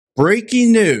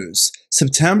Breaking news.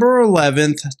 September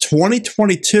 11th,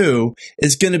 2022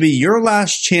 is going to be your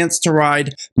last chance to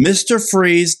ride Mr.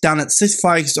 Freeze down at Six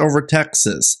Flags over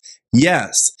Texas.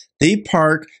 Yes, the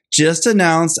park just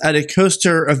announced at a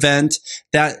coaster event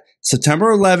that September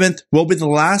 11th will be the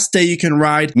last day you can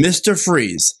ride Mr.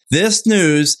 Freeze. This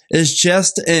news is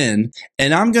just in,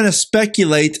 and I'm going to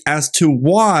speculate as to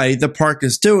why the park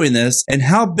is doing this and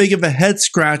how big of a head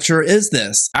scratcher is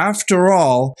this. After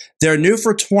all, they're new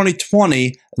for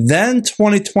 2020, then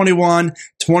 2021,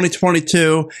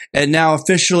 2022, and now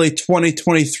officially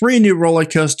 2023 new roller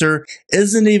coaster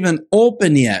isn't even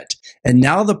open yet. And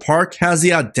now the park has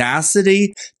the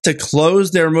audacity to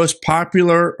close their most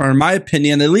popular, or in my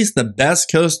opinion, at least the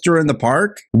best coaster in the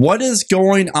park. What is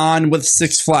going on with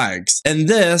Six Flags? And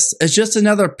this is just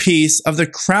another piece of the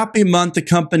crappy month the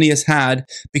company has had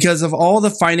because of all the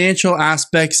financial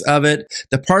aspects of it,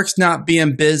 the park's not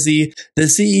being busy, the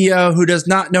CEO who does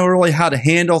not know really how to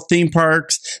handle theme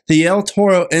parks, the El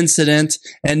Toro incident,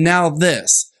 and now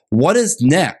this. What is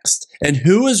next? And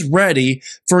who is ready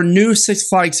for new Six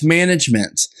Flags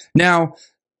management? Now,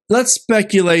 let's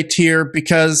speculate here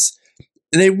because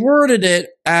they worded it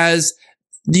as,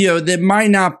 there might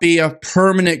not be a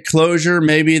permanent closure.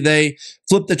 Maybe they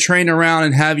flip the train around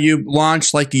and have you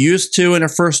launch like you used to when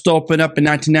it first opened up in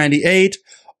 1998.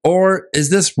 Or is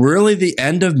this really the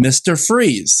end of Mr.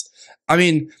 Freeze? I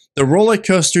mean, the roller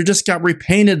coaster just got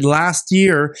repainted last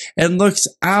year and looks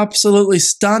absolutely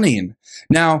stunning.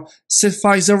 Now, Six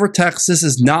Flags over Texas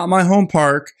is not my home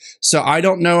park, so I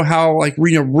don't know how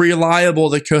reliable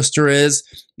the coaster is.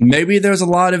 Maybe there's a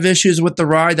lot of issues with the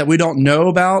ride that we don't know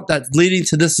about that's leading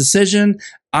to this decision.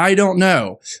 I don't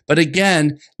know. But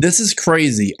again, this is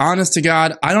crazy. Honest to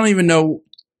God, I don't even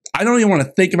want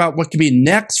to think about what could be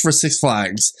next for Six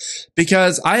Flags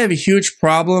because I have a huge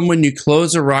problem when you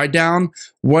close a ride down,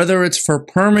 whether it's for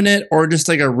permanent or just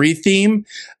like a retheme,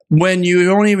 when you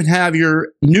don't even have your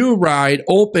new ride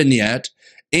open yet.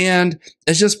 And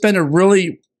it's just been a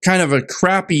really kind of a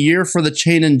crappy year for the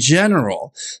chain in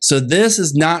general. So this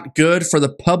is not good for the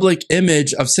public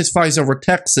image of Six Flags over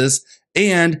Texas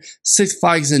and Six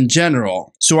Flags in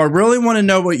general. So I really want to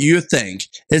know what you think.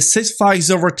 Is Six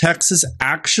Flags over Texas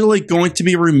actually going to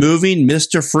be removing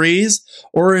Mr. Freeze?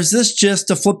 Or is this just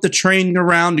to flip the train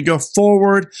around to go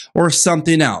forward or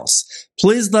something else?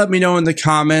 Please let me know in the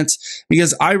comments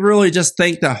because I really just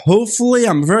think that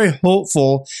I'm very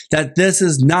hopeful that this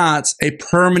is not a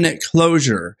permanent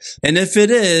closure. And if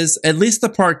it is, at least the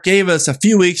park gave us a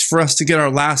few weeks for us to get our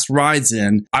last rides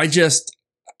in. I'm just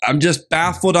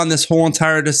baffled on this whole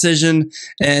entire decision.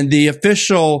 And the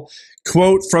official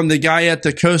quote from the guy at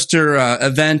the coaster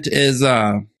event is,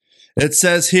 it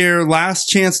says here, last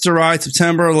chance to ride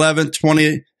September 11th,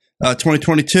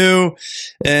 2022,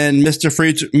 and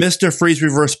Mr. Freeze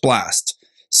reverse blast.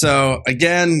 So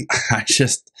again,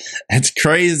 it's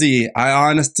crazy.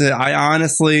 I'm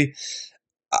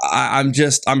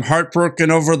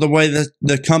heartbroken over the way that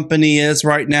the company is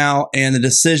right now and the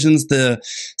decisions the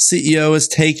CEO is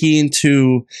taking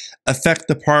to affect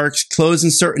the parks, closing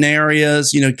certain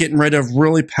areas, getting rid of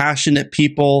really passionate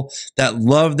people that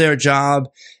love their job.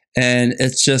 And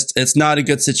it's not a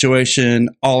good situation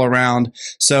all around.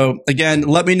 So again,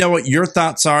 let me know what your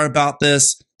thoughts are about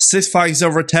this. Six Flags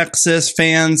over Texas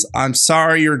fans, I'm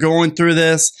sorry you're going through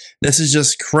this. This is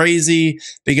just crazy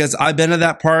because I've been to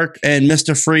that park and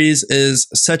Mr. Freeze is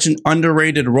such an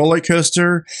underrated roller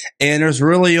coaster and there's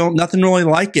really nothing really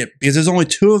like it because there's only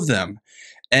two of them.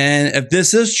 And if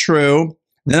this is true,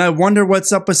 then I wonder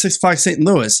what's up with Six Flags St.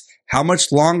 Louis. How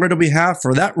much longer do we have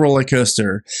for that roller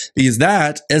coaster? Because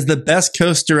that is the best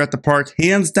coaster at the park,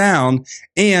 hands down,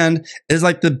 and is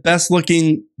like the best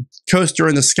looking coaster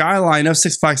in the skyline of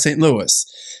Six Flags St. Louis.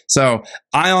 So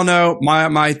I don't know.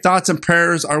 My thoughts and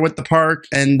prayers are with the park,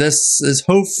 and this is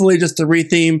hopefully just a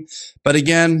retheme. But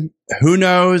again, who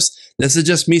knows? This is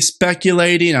just me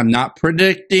speculating. I'm not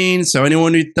predicting. So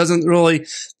anyone who doesn't really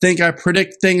think I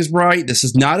predict things right, this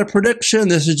is not a prediction.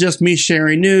 This is just me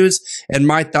sharing news and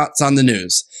my thoughts on the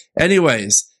news.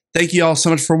 Anyways, thank you all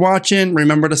so much for watching.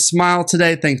 Remember to smile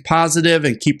today, think positive,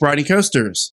 and keep riding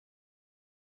coasters.